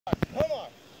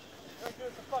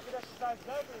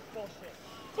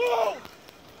Go!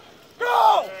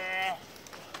 Go!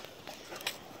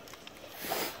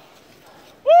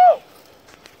 Woo!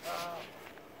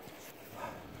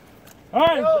 All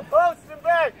right. Go, post and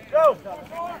back. Go.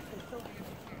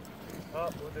 Oh,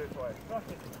 we'll do it twice.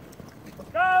 Let's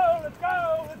go! Let's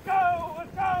go! Let's go!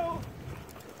 Let's go!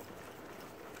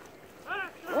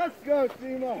 Let's go,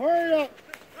 Sima. Hurry up.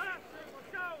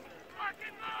 Let's go!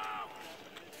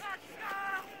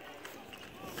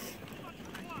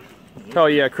 Hell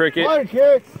yeah, cricket. Line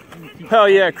kick. Hell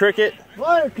yeah, cricket.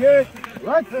 Line kick.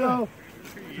 Let's go.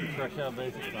 Fresh out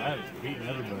basics. I haven't beaten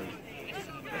everybody.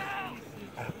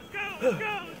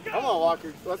 Come on,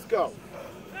 Walker. Let's go.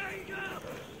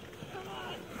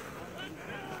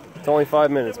 It's only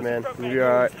 5 minutes, man. You'll be all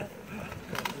right.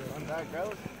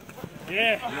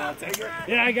 Yeah. You want to take it?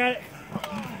 Yeah, I got it.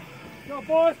 Go,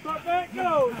 boys. Front back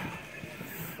goes.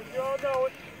 You all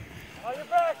going. On your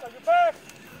back. On your back.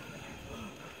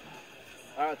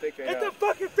 I don't think they Get have. the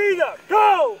fucking feet up.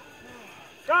 Go.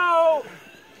 Go.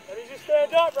 And you just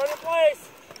stand up. Run in place.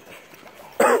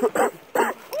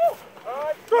 All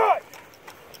right. Front.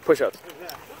 Push-ups.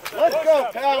 Let's go,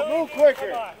 pal. Move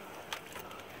quicker.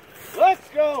 Let's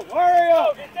go. Hurry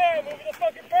up. Get there. Move to the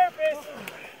fucking purpose.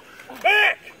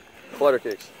 Back. Flutter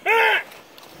kicks. Back.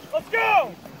 Let's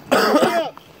go. Hurry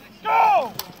up.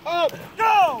 Go. Up.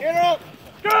 Go. Get up.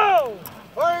 Go.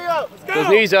 Hurry up. Let's go. Those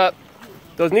knees up.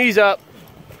 Those knees up.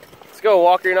 Let's go,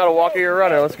 Walker. You're not a walker, you're a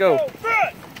runner. Let's go.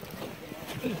 Front.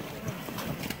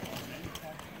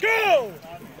 Go.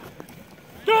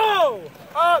 Go.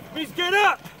 Up. Please get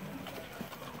up.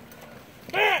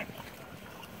 Back.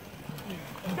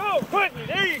 Go, Quentin.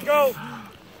 There you go.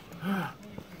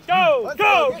 Go, Let's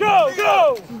go, Get go, the feet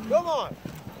go. up. Come on.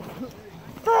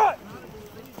 Front.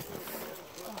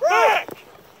 Back.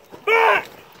 Back.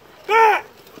 Back.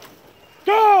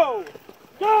 Go.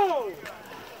 Go.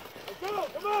 Go. Come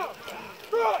on.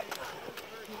 Front.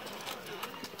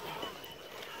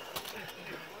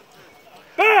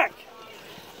 Back.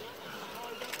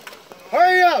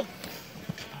 Hurry up.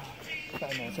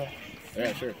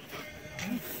 Yeah, sure.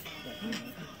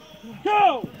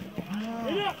 Go.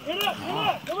 Get up. Get up. Get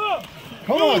up. Come on.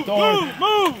 Come on, Thorne. Move.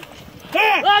 Move.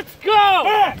 Back. Let's go!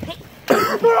 Back.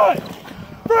 Front.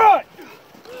 Front.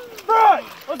 Front.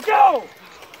 Let's go.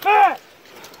 Back.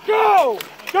 Go.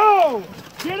 Go.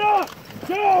 Get up.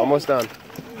 Go. Almost done.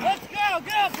 Let's go.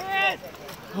 Get up, Fred.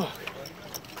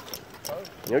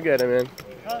 You'll get it, man.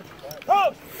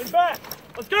 Post and back.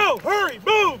 Let's go. Hurry.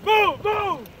 Move. Move.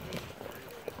 Move.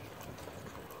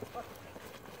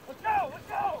 Let's go. Let's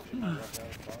go.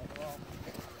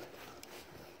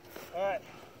 All right.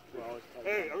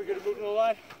 Hey, are we going to move to the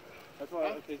line? That's why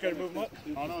I think. Going to move them up?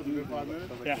 Oh, no, it's been 5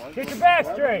 minutes. Yeah. Get your back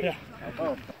straight. Yeah.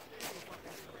 Oh.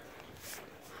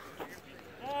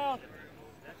 Down.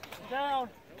 Down.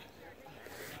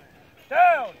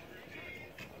 Down.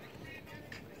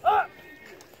 Up.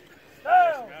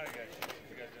 Down.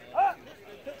 Up.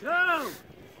 Down.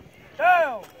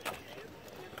 Down.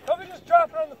 Don't just drop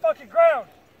it on the fucking ground.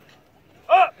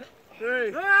 Up.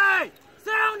 Three. Hey!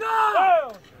 Sound off!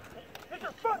 Down. Get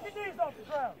your fucking knees off the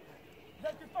ground. Is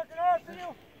that too fucking hard for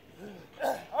you?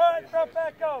 All right, front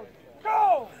back goes.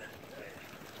 Go!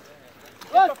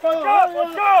 Let's go.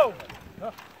 Let's go!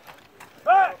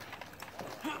 Back!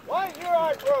 Why is your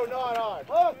eye pro not on?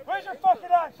 Huh? Where's your fucking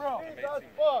eye from? Jesus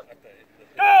fuck.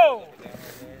 Go!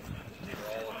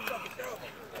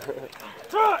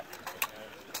 Front!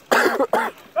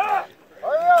 Back!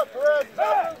 Hurry up, Perez.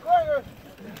 Back. Quicker.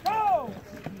 Go!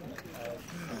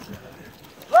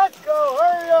 Let's go.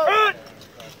 Hurry up. Front!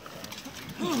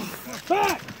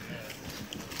 Back!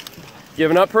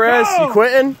 Giving up, Perez? Go! You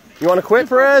quitting? You want to quit,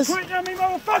 Perez? Quit on me,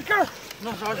 motherfucker!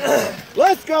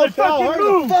 Let's go, Let's pal. fucking Hurry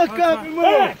move. the fuck up and move.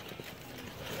 Back!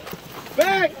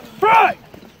 Back. Front!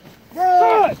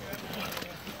 Front.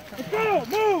 Let's go!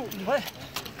 Move!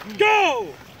 Go!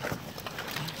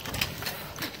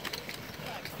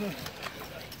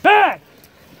 Back!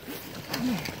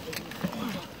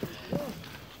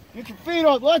 Get your feet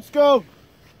up. Let's go.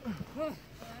 Front.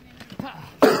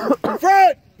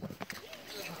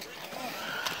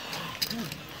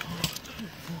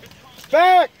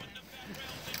 Back.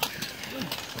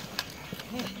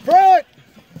 Front.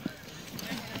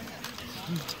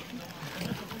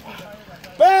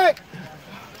 Back.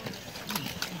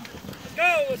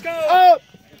 Let's go! Up.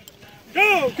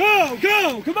 Go! Go!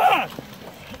 Go! Come on!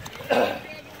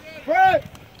 Front.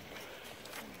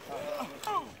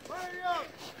 Hurry up.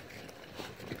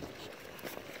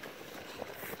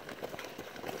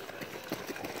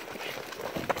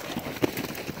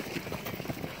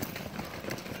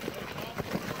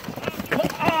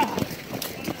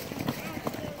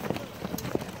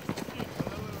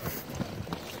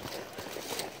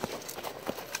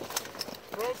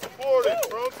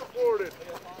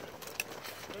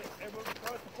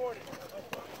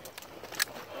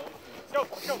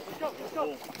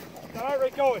 go. All right,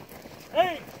 right going.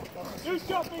 Hey, do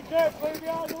something carefully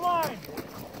behind the line.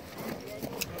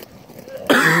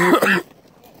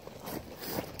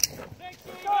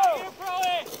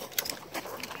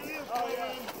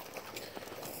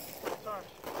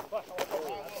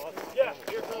 Yeah,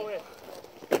 here, go in.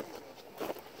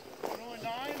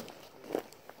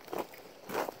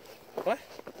 What?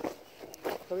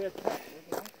 Make sure you're behind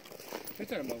a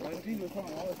target.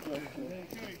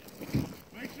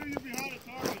 It shouldn't be very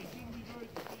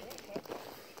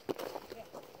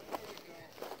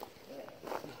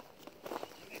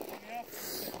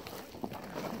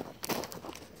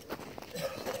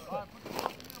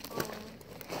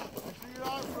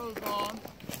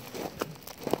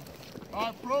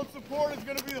Alright, pro support is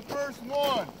going to be the first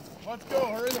one. Let's go,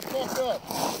 hurry the fuck up.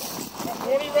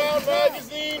 20 round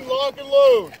magazine, lock and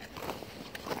load.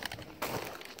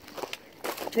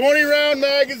 20 round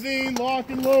magazine, lock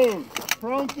and load.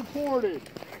 Prone supported.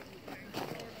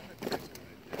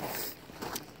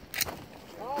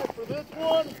 Alright, for this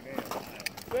one,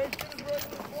 same shit as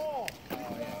regular ball. 2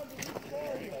 rounds in each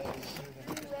target.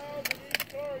 2 rounds in each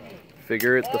target.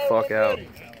 Figure it the fuck out.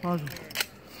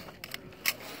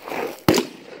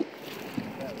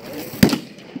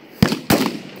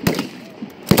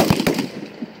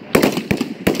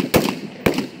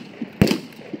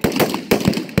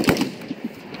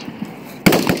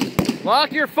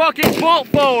 Lock your fucking bolt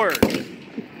forward.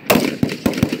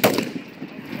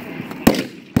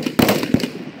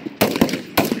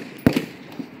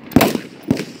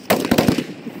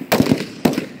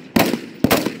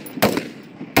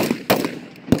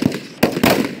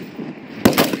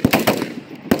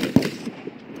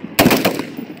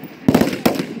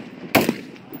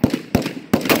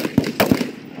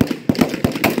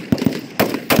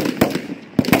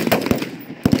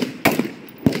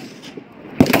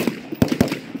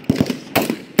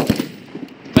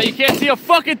 You can't see a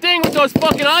fucking thing with those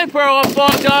fucking eye pearl all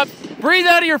fogged up. Breathe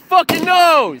out of your fucking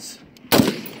nose.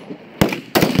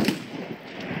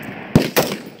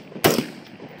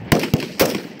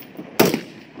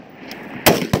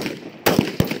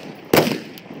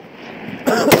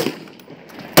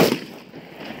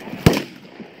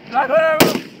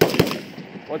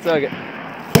 One second.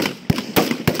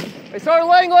 Hey, Sergeant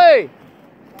Langley!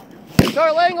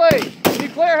 Sergeant Langley! Can you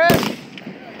clear him?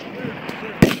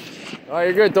 Oh,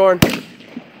 you're good, Thorn.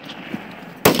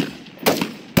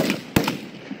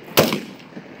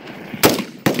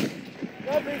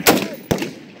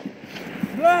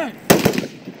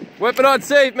 Weapon on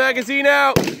safe, magazine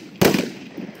out.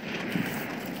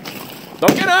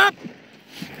 Don't get up!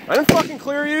 I didn't fucking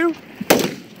clear you.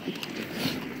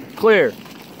 Clear.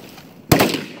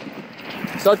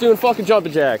 Start doing fucking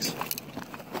jumping jacks.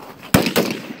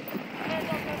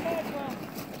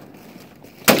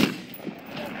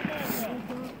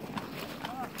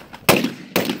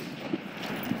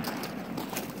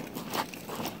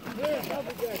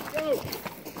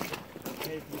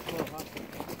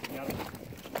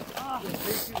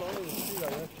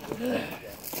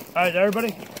 All right,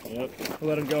 everybody? Yep. We'll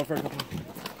let him go for a couple.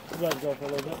 We'll let him go for a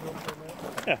little bit.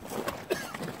 Yeah.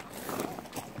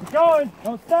 Keep going.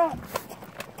 Don't stop.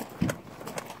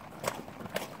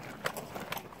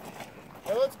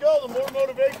 Hey, let's go. The more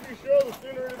motivation you show, the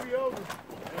sooner it'll be over.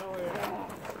 Hell yeah.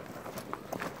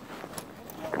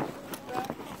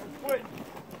 Quit.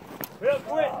 We'll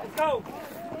quit. Let's go.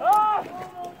 Ah!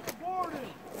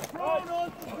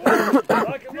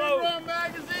 Lock and 2 load. round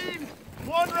magazine,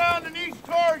 1 round in each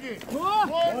target. 1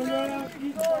 round in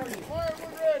each target. Alright,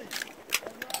 we're ready.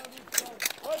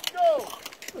 Let's go.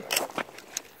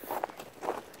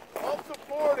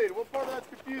 Unsupported. What part of that's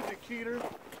confusing, cheater?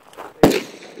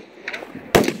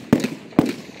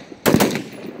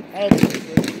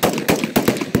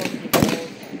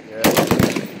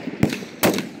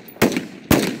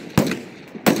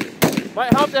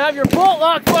 Might help to have your bolt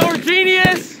lock forward,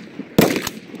 genius!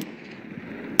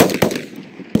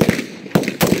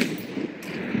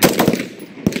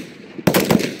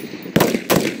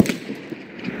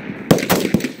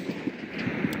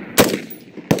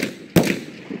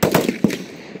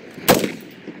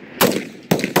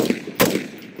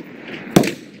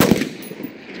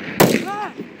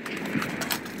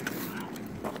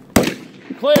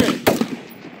 Clear.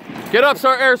 Get up,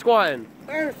 start air squatting.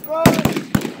 Air squad.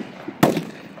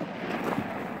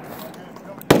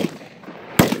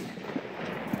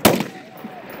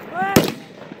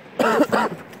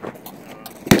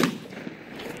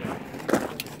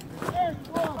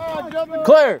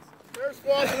 Clear. Air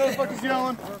squad, you know the fuck is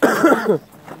yelling.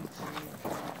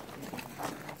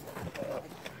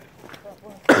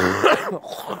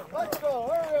 Let's go,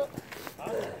 hurry up.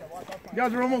 You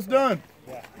guys are almost done.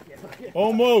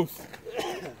 Almost.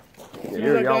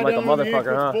 You're yelling like a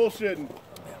motherfucker, huh? Bullshitting.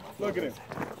 Look at him.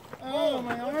 Oh,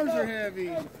 my arms are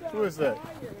heavy. Who is that?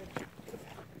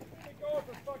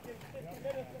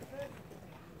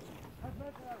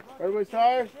 Everybody's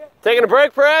tired? Taking a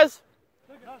break, Perez?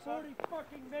 Took us 40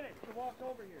 fucking minutes to walk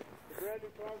over here. The brand new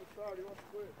car was started. He wants to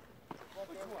quit.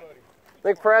 I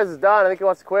think Perez is done. I think he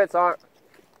wants to quit. So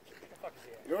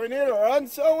You already need to run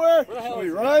somewhere? Should we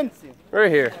run?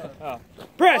 right here.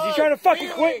 Perez, you trying to fucking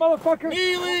quit, motherfucker?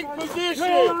 Kneeling You're position.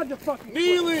 allowed to fucking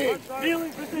Kneeling.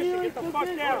 Kneeling position. Get the fuck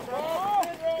down.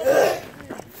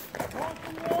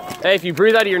 Hey, if you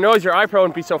breathe out of your nose, your eye pro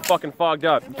wouldn't be so fucking fogged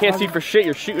up. You can't see for shit.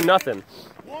 You're shooting nothing.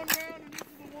 1 round in each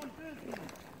of the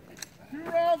 150s.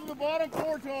 2 rounds of the bottom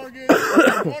 4 targets.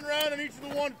 1 round in each of the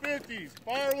 150s.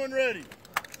 Fire when ready.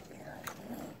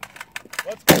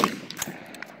 Let's go.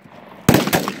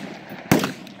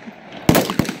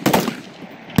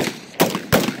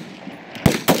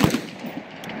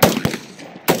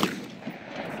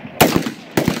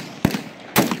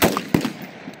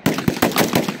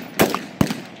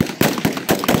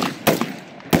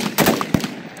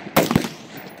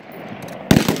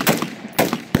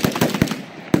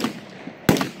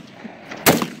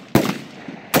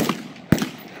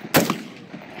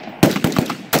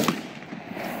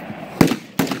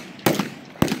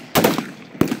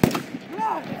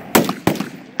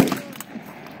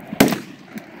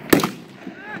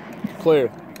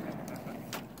 Clear.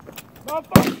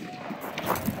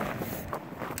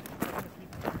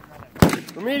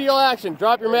 Remedial action.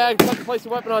 Drop your mag. Tuck and place the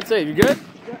weapon on safe. You good?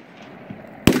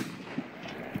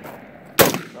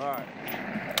 Alright.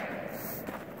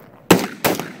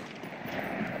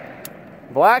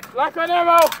 Black? Black on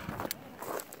ammo!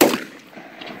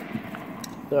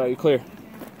 Alright, you clear.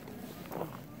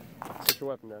 Set your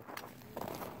weapon down.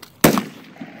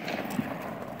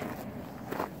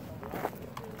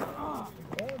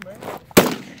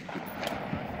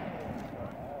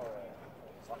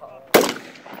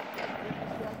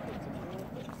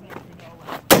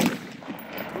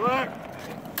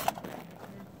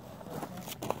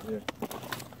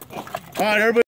 All right, everybody.